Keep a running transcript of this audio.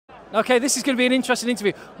Okay, this is going to be an interesting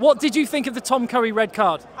interview. What did you think of the Tom Curry red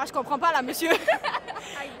card? Ah, je comprends pas là, monsieur.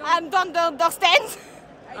 I don't understand.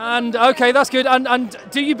 And okay, that's good. And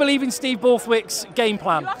do you believe in Steve Borthwick's game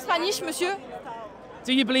plan? You are Spanish, monsieur?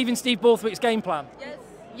 Do you believe in Steve Borthwick's game plan? Yes.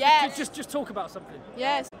 Yes. Just talk about something.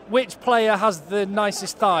 Yes. Which player has the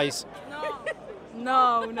nicest thighs?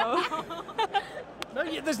 No, no.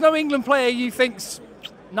 No, there's no England player you think's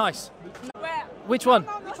nice. Where? Which one?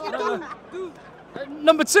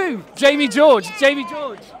 Number 2, Jamie George. Jamie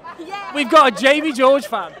George. Yeah. We've got a Jamie George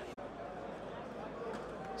fan.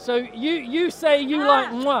 So you say you like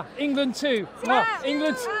mwah, England 2. Mwah,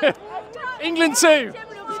 England 2. England 2.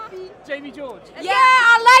 Jamie George. Yeah,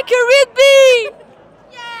 I like rugby.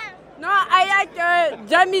 Yeah. No, I like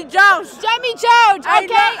Jamie George. Jamie George.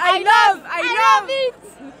 Okay, I love it.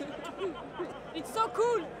 It's so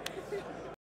cool.